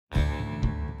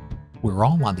We're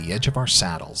all on the edge of our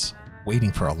saddles,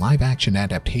 waiting for a live-action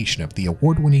adaptation of the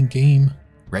award-winning game,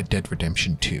 Red Dead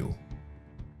Redemption 2.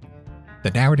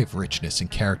 The narrative richness and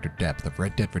character depth of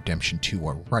Red Dead Redemption 2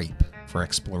 are ripe for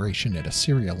exploration in a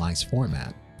serialized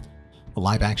format. A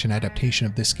live-action adaptation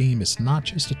of this game is not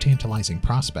just a tantalizing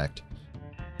prospect,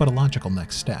 but a logical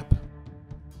next step.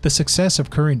 The success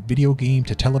of current video game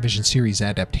to television series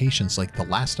adaptations like The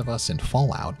Last of Us and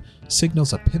Fallout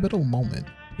signals a pivotal moment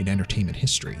in entertainment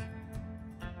history.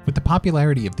 With the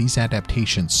popularity of these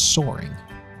adaptations soaring,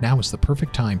 now is the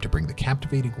perfect time to bring the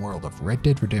captivating world of Red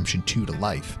Dead Redemption 2 to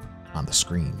life on the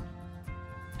screen.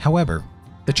 However,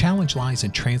 the challenge lies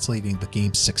in translating the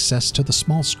game's success to the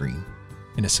small screen,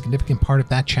 and a significant part of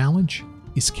that challenge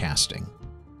is casting.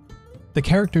 The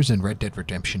characters in Red Dead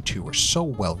Redemption 2 are so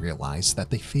well realized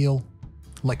that they feel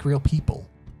like real people,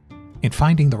 and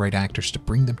finding the right actors to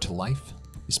bring them to life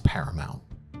is paramount.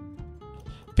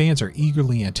 Fans are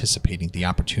eagerly anticipating the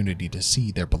opportunity to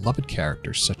see their beloved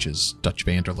characters such as Dutch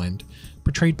van der Linde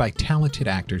portrayed by talented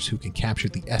actors who can capture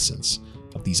the essence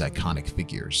of these iconic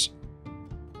figures.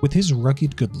 With his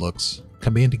rugged good looks,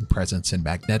 commanding presence, and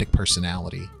magnetic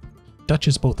personality, Dutch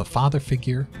is both a father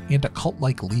figure and a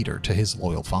cult-like leader to his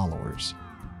loyal followers.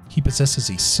 He possesses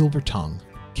a silver tongue,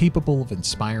 capable of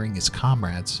inspiring his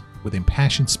comrades with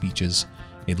impassioned speeches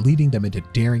and leading them into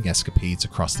daring escapades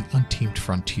across the untamed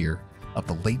frontier of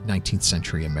the late 19th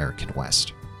century American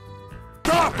West.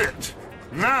 Stop it!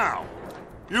 Now!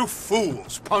 You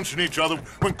fools punching each other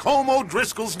when Como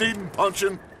Driscoll's needing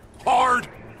punching. Hard!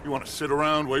 You want to sit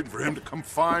around waiting for him to come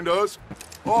find us?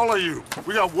 All of you,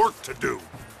 we got work to do.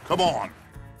 Come on.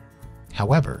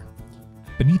 However,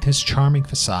 beneath his charming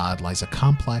facade lies a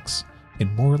complex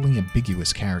and morally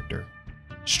ambiguous character,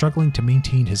 struggling to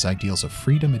maintain his ideals of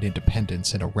freedom and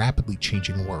independence in a rapidly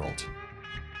changing world.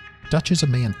 Dutch is a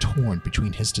man torn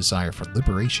between his desire for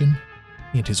liberation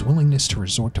and his willingness to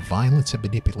resort to violence and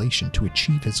manipulation to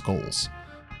achieve his goals,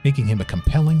 making him a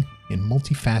compelling and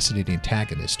multifaceted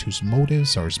antagonist whose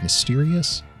motives are as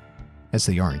mysterious as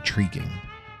they are intriguing.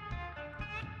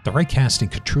 The right casting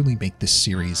could truly make this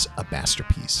series a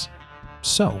masterpiece.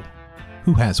 So,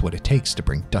 who has what it takes to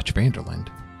bring Dutch van der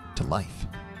Linde to life?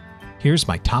 Here's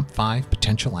my top 5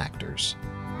 potential actors.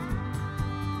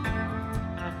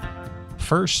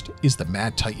 First is the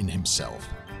Mad Titan himself.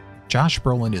 Josh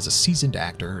Brolin is a seasoned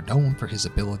actor known for his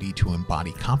ability to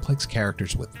embody complex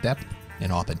characters with depth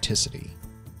and authenticity.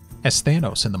 As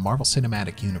Thanos in the Marvel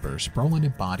Cinematic Universe, Brolin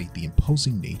embodied the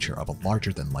imposing nature of a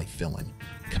larger-than-life villain,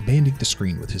 commanding the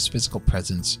screen with his physical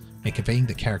presence and conveying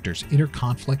the character's inner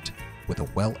conflict with a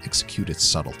well-executed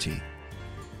subtlety.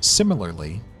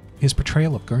 Similarly, his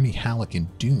portrayal of Gurney Halleck in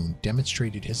Dune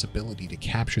demonstrated his ability to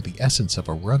capture the essence of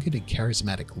a rugged and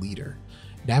charismatic leader,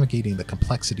 navigating the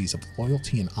complexities of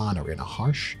loyalty and honor in a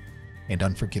harsh and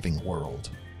unforgiving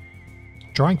world.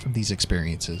 Drawing from these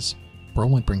experiences,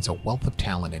 Brolin brings a wealth of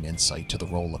talent and insight to the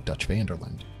role of Dutch van der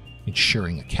Linde,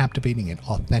 ensuring a captivating and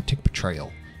authentic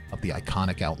portrayal of the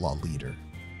iconic outlaw leader.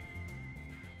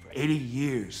 For 80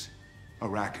 years,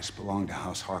 Arrakis belonged to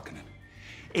House Harkonnen.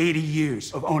 80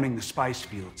 years of owning the spice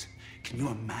fields. Can you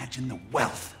imagine the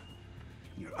wealth?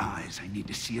 In your eyes, I need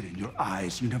to see it in your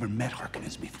eyes. You never met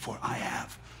Harkonnens before. I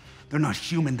have. They're not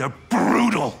human, they're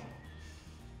brutal.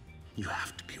 You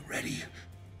have to be ready.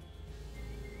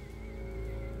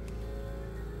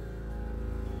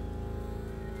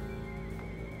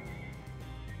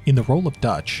 In the role of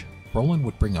Dutch, Brolin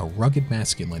would bring a rugged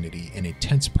masculinity and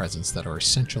intense presence that are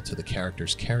essential to the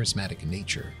character's charismatic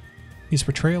nature. His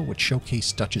portrayal would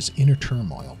showcase Dutch's inner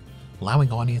turmoil,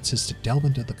 allowing audiences to delve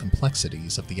into the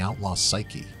complexities of the outlaw's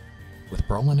psyche. With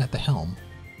Brolin at the helm,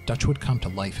 Dutch would come to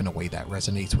life in a way that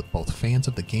resonates with both fans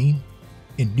of the game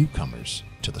and newcomers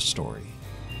to the story.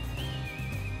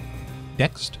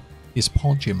 Next is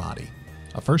Paul Giamatti,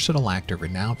 a versatile actor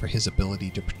renowned for his ability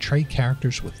to portray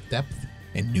characters with depth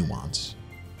and nuance.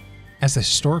 As the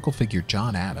historical figure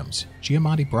John Adams,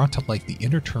 Giamatti brought to life the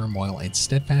inner turmoil and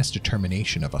steadfast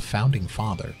determination of a founding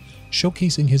father,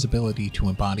 showcasing his ability to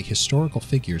embody historical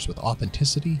figures with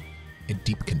authenticity and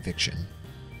deep conviction.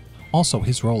 Also,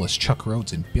 his role as Chuck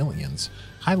Rhodes in Billions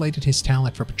highlighted his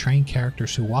talent for portraying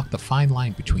characters who walk the fine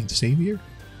line between savior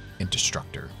and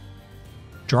destructor.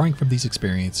 Drawing from these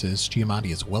experiences,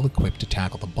 Giamatti is well equipped to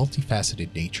tackle the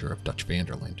multifaceted nature of Dutch van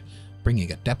der Linde,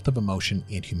 bringing a depth of emotion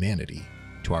and humanity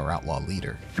to our outlaw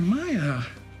leader.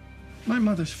 My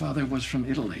mother's father was from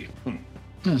Italy.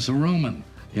 As a Roman,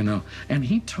 you know, and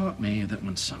he taught me that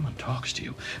when someone talks to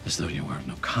you as though you are of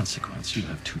no consequence, you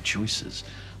have two choices.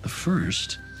 The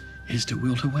first is to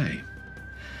wilt away,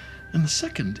 and the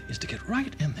second is to get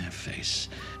right in their face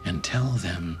and tell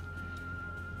them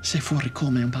Sei fuori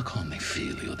come un bacone,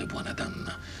 figlio di buona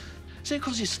donna. Sei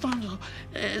così stanco,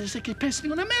 se che pensi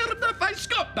una merda, fai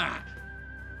scoppa!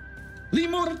 Li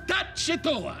mortacci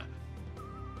tua!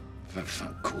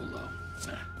 Vaffanculo.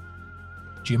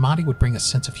 Giamatti would bring a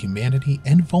sense of humanity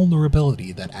and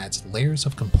vulnerability that adds layers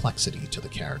of complexity to the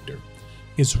character.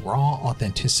 His raw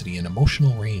authenticity and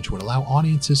emotional range would allow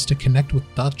audiences to connect with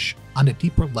Dutch on a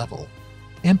deeper level,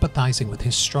 empathizing with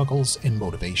his struggles and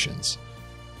motivations.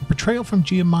 The portrayal from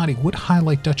Giamatti would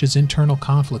highlight Dutch's internal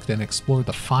conflict and explore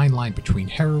the fine line between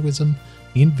heroism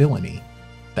and villainy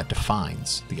that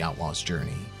defines the outlaw's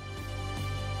journey.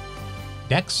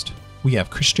 Next, we have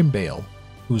Christian Bale,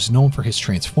 who is known for his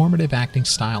transformative acting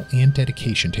style and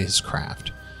dedication to his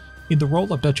craft. In the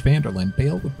role of Dutch van der Linde,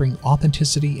 Bale would bring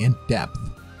authenticity and depth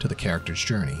to the character's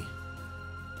journey.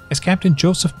 As Captain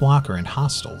Joseph Blocker in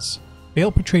Hostiles,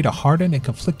 Bale portrayed a hardened and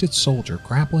conflicted soldier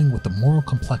grappling with the moral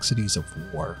complexities of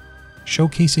war,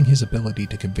 showcasing his ability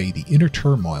to convey the inner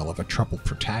turmoil of a troubled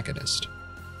protagonist.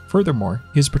 Furthermore,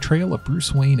 his portrayal of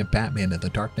Bruce Wayne and Batman in the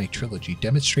Dark Knight trilogy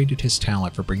demonstrated his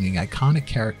talent for bringing iconic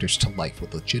characters to life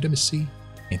with legitimacy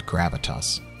and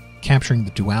gravitas, capturing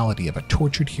the duality of a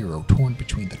tortured hero torn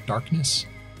between the darkness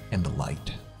and the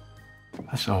light.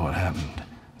 I saw what happened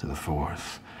to the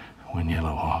Fourth when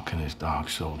Yellow Hawk and his dog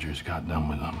soldiers got done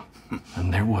with them.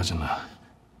 And there wasn't a...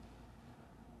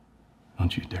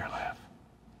 Don't you dare laugh.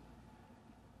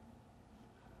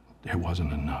 There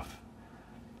wasn't enough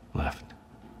left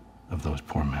of those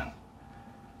poor men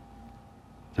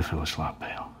to fill a slot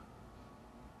pail.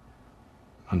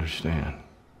 Understand,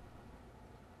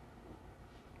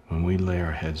 when we lay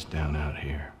our heads down out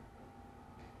here,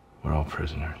 we're all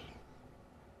prisoners.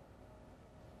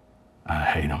 I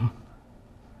hate them.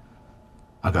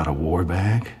 I got a war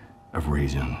bag of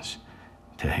reasons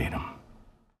to hate them.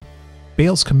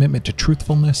 Bale's commitment to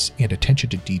truthfulness and attention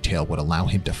to detail would allow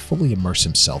him to fully immerse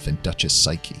himself in Dutch's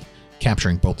psyche,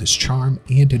 capturing both his charm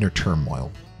and inner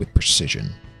turmoil with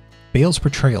precision. Bale's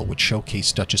portrayal would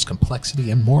showcase Dutch's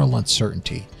complexity and moral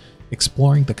uncertainty,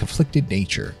 exploring the conflicted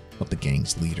nature of the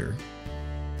gang's leader.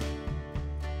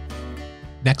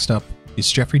 Next up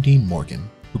is Jeffrey Dean Morgan,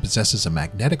 who possesses a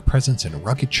magnetic presence and a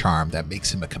rugged charm that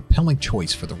makes him a compelling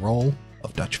choice for the role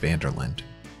of Dutch van der Linde.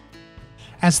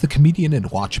 As the comedian in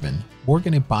Watchmen,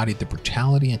 Morgan embodied the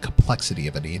brutality and complexity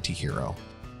of an anti-hero,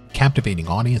 captivating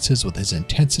audiences with his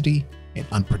intensity and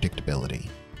unpredictability.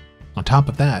 On top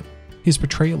of that, his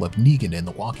portrayal of Negan in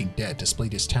The Walking Dead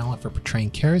displayed his talent for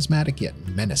portraying charismatic yet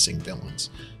menacing villains,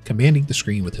 commanding the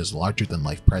screen with his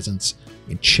larger-than-life presence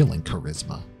and chilling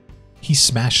charisma. He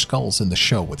smashed skulls in the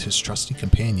show with his trusty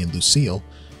companion Lucille,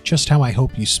 just how I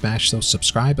hope you smash those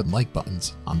subscribe and like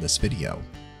buttons on this video.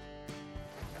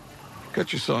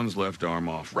 Cut your son's left arm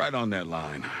off, right on that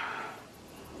line.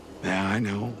 Yeah, I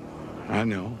know.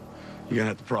 You're gonna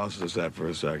have to process that for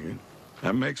a second.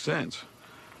 That makes sense.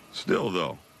 Still,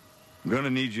 though, I'm gonna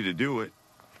need you to do it,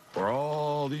 or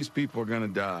all these people are gonna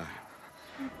die.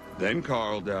 Then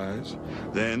Carl dies,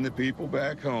 then the people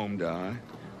back home die,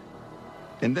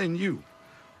 and then you,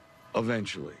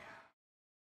 eventually.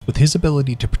 With his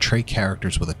ability to portray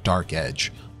characters with a dark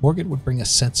edge, Morgan would bring a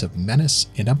sense of menace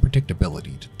and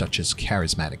unpredictability to Dutch's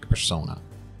charismatic persona.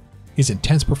 His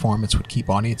intense performance would keep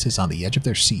audiences on the edge of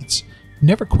their seats,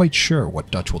 never quite sure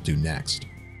what Dutch will do next.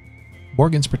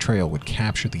 Morgan's portrayal would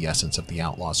capture the essence of the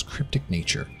outlaw's cryptic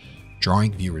nature,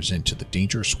 drawing viewers into the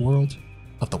dangerous world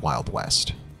of the Wild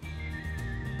West.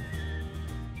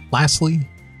 Lastly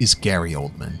is Gary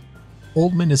Oldman.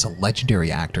 Oldman is a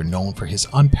legendary actor known for his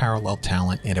unparalleled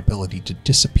talent and ability to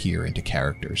disappear into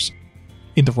characters.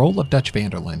 In the role of Dutch van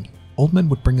der Linde, Oldman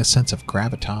would bring a sense of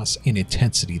gravitas and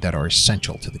intensity that are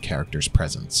essential to the character's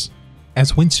presence.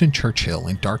 As Winston Churchill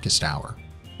in Darkest Hour,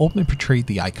 Oldman portrayed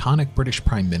the iconic British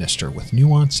Prime Minister with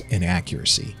nuance and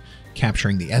accuracy,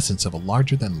 capturing the essence of a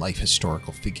larger-than-life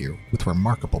historical figure with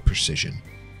remarkable precision.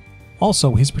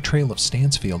 Also, his portrayal of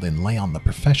Stansfield in Leon the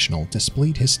Professional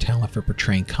displayed his talent for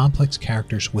portraying complex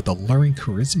characters with alluring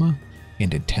charisma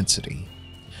and intensity.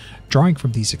 Drawing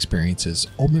from these experiences,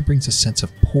 Oldman brings a sense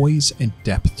of poise and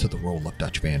depth to the role of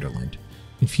Dutch van der Linde,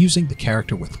 infusing the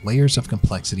character with layers of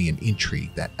complexity and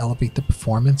intrigue that elevate the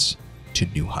performance to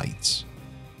new heights.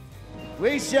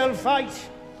 We shall fight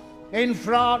in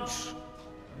France.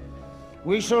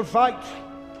 We shall fight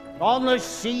on the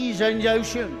seas and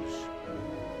oceans.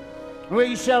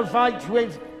 We shall fight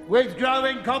with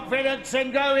growing confidence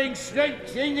and growing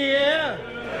strength in the air.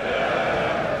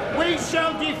 We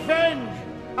shall defend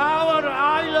our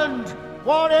island,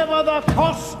 whatever the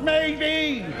cost may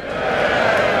be.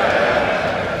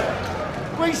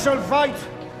 We shall fight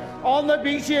on the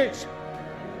beaches.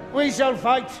 We shall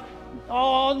fight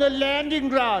on the landing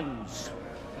grounds.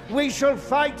 We shall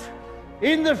fight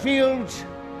in the fields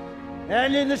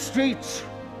and in the streets.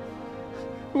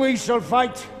 We shall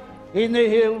fight in the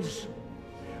hills.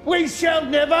 We shall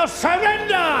never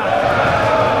surrender!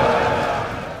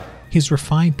 His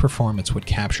refined performance would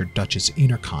capture Dutch's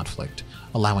inner conflict,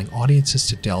 allowing audiences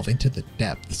to delve into the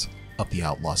depths of the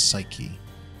outlaw's psyche.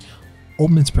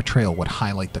 Oldman's portrayal would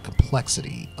highlight the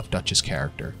complexity of Dutch's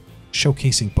character,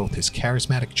 showcasing both his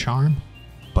charismatic charm,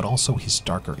 but also his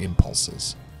darker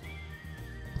impulses.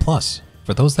 Plus,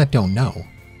 for those that don't know,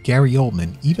 Gary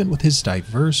Oldman, even with his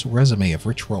diverse resume of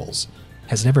rich roles,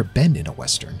 has never been in a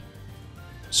Western.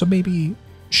 So maybe,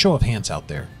 show of hands out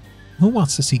there, who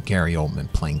wants to see Gary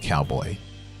Oldman playing cowboy?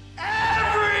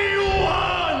 Everyone!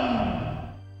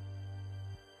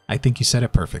 I think you said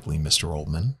it perfectly, Mr.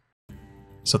 Oldman.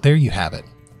 So there you have it,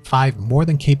 5 more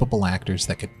than capable actors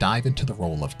that could dive into the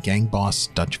role of gang boss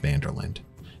Dutch van der Linde.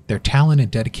 Their talent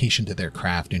and dedication to their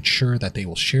craft ensure that they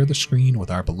will share the screen with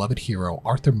our beloved hero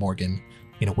Arthur Morgan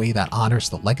in a way that honors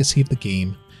the legacy of the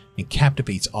game and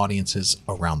captivates audiences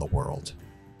around the world.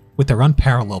 With their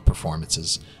unparalleled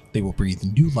performances, they will breathe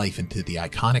new life into the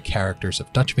iconic characters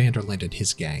of Dutch van der Linde and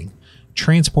his gang,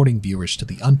 transporting viewers to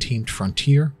the untamed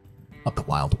frontier of the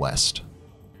Wild West.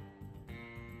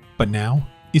 But now,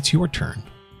 it's your turn.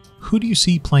 Who do you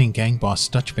see playing gang boss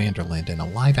Dutch van der Linde in a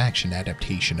live-action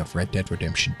adaptation of Red Dead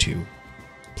Redemption 2?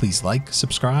 Please like,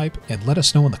 subscribe, and let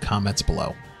us know in the comments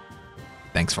below.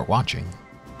 Thanks for watching.